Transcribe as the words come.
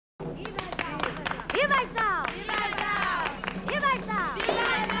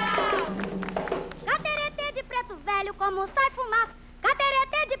Como sai fumaça,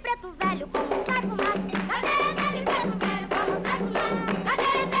 cateretê de preto velho, como sai fumaça, cateretê de preto velho, como sai fumaça,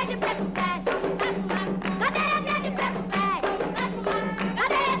 cateretê de preto velho, como sai fumaça, cateretê de preto velho, como sai fumaça,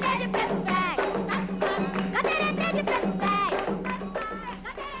 cateretê de preto velho, como sai fumaça, cateretê de preto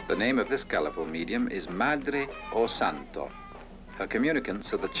velho. The name of this colorful medium is Madre o Santo. Her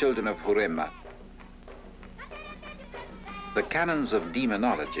communicants are the children of Jurema. The canons of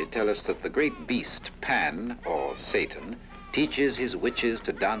demonology tell us that the great beast, Pan, or Satan, teaches his witches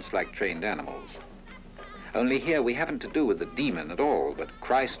to dance like trained animals. Only here we haven't to do with the demon at all, but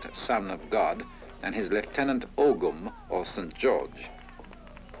Christ, Son of God, and his lieutenant Ogum, or St. George.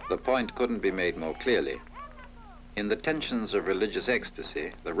 The point couldn't be made more clearly. In the tensions of religious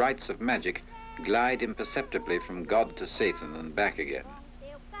ecstasy, the rites of magic glide imperceptibly from God to Satan and back again,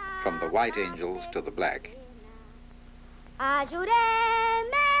 from the white angels to the black. A Jurema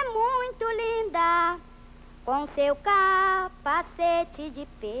é muito linda, com seu capacete de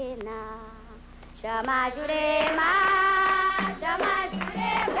pena. Chama a Jurema, chama a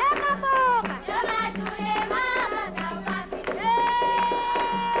Jurema, pega a boca, chama a Jurema,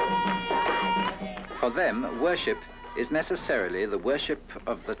 For them, worship is necessarily the worship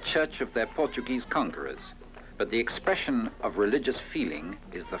of the church of their Portuguese conquerors, but the expression of religious feeling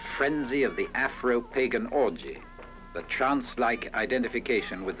is the frenzy of the Afro-pagan orgy, the trance-like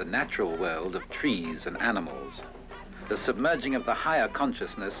identification with the natural world of trees and animals, the submerging of the higher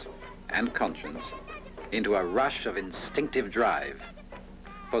consciousness and conscience into a rush of instinctive drive.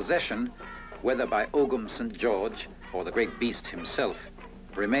 Possession, whether by Ogum St. George or the great beast himself,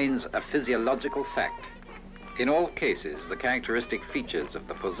 remains a physiological fact. In all cases, the characteristic features of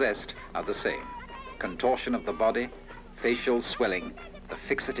the possessed are the same: contortion of the body, facial swelling, the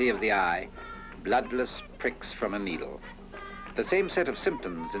fixity of the eye, bloodless pricks from a needle. The same set of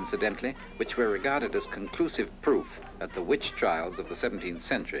symptoms, incidentally, which were regarded as conclusive proof at the witch trials of the 17th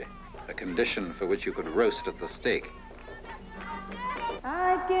century, a condition for which you could roast at the stake.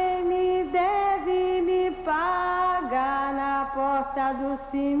 Ai, quem me deve me paga na porta do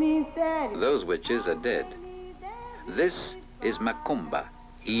cemitério. Those witches are dead. This is Macumba,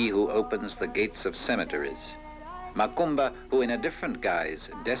 he who opens the gates of cemeteries. Macumba, who in a different guise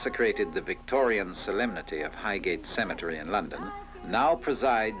desecrated the Victorian solemnity of Highgate Cemetery in London, now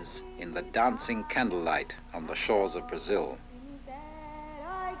presides in the dancing candlelight on the shores of Brazil.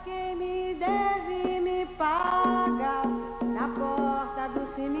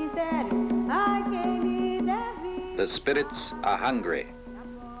 The spirits are hungry,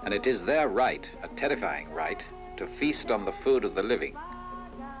 and it is their right, a terrifying right, to feast on the food of the living.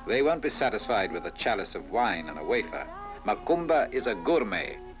 They won't be satisfied with a chalice of wine and a wafer. Macumba is a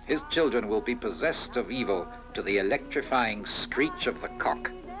gourmet. His children will be possessed of evil to the electrifying screech of the cock.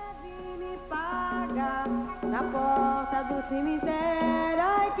 Na porta do cemitério,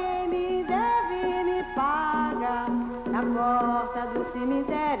 ai quem me deve me paga. Na porta do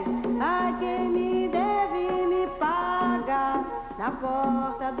cemitério, ai quem me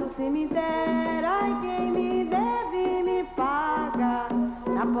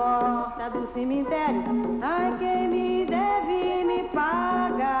deve me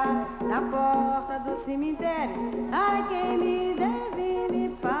paga. Na porta do cemitério, ai quem me deve me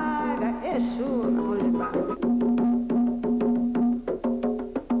paga. Exu, amor de paz.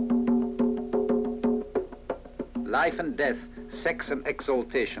 Life and death, sex and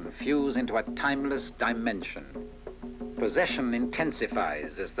exaltation fuse into a timeless dimension. Possession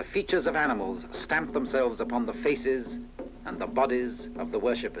intensifies as the features of animals stamp themselves upon the faces and the bodies of the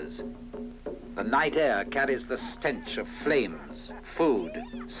worshippers. The night air carries the stench of flames, food,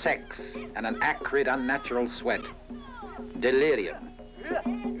 sex, and an acrid, unnatural sweat. Delirium.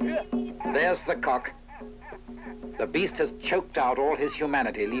 There's the cock. The beast has choked out all his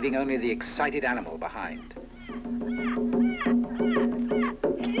humanity, leaving only the excited animal behind.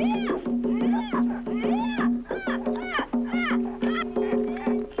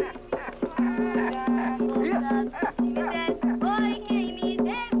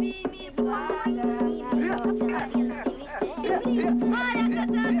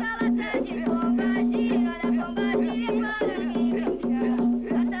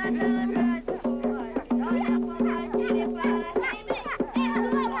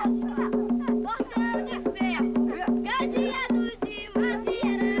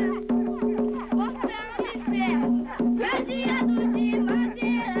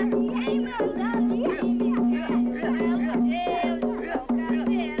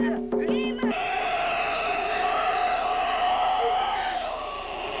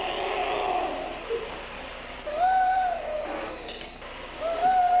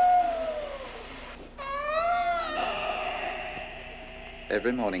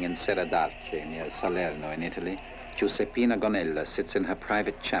 Every morning in Serra d'Arce, near Salerno in Italy, Giuseppina Gonella sits in her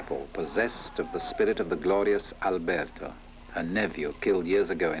private chapel, possessed of the spirit of the glorious Alberto, her nephew killed years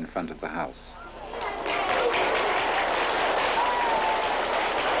ago in front of the house.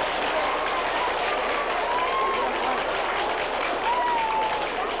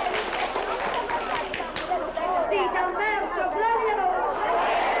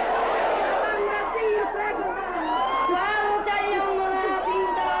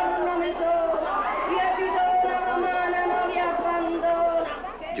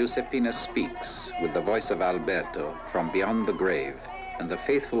 Giuseppina speaks with the voice of Alberto from beyond the grave, and the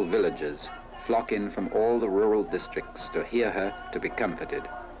faithful villagers flock in from all the rural districts to hear her, to be comforted.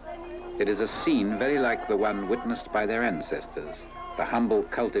 It is a scene very like the one witnessed by their ancestors, the humble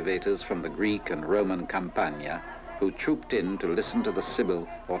cultivators from the Greek and Roman Campagna, who trooped in to listen to the Sibyl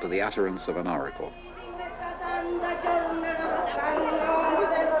or to the utterance of an oracle.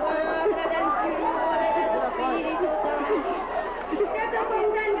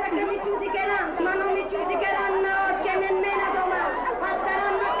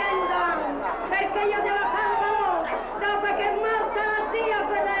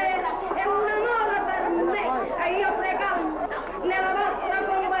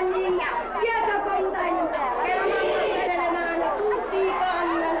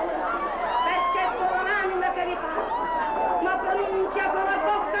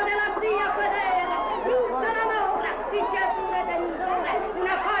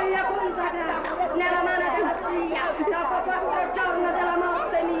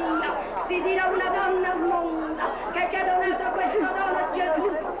 Si dirà una donna al mondo che ci ha donato questo dono a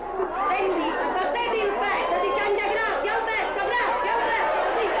Gesù. E invito, battete il petto, dicendo grazie Alberto, grazie Alberto,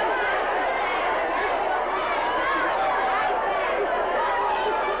 dica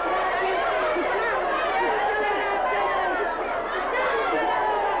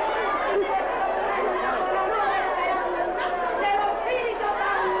dello Spirito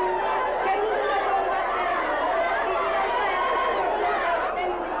Santo che nulla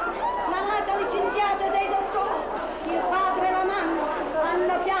licenziate dei dottori, il padre e la mamma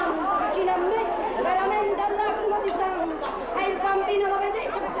hanno pianto vicino a me, veramente all'aquila di sangue, e il bambino lo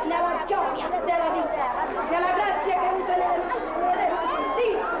vedete nella gioia della vita, nella grazia che usa nelle mani. Sì,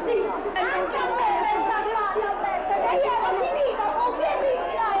 sì, e anche a me questa grazia, Alberto, che io ero finita, con che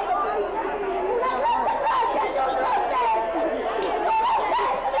ridirai, una grande grazia giusto Alberto, solo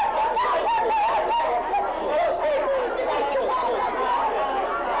Alberto,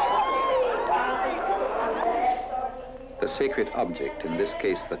 The sacred object, in this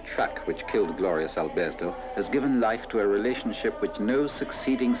case the truck which killed glorious Alberto, has given life to a relationship which no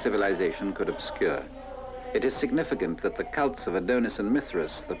succeeding civilization could obscure. It is significant that the cults of Adonis and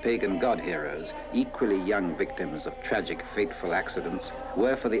Mithras, the pagan god heroes, equally young victims of tragic, fateful accidents,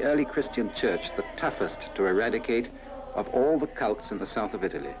 were for the early Christian church the toughest to eradicate of all the cults in the south of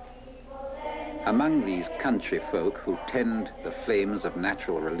Italy. Among these country folk who tend the flames of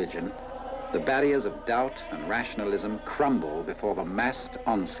natural religion, the barriers of doubt and rationalism crumble before the massed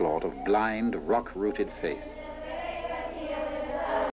onslaught of blind, rock-rooted faith.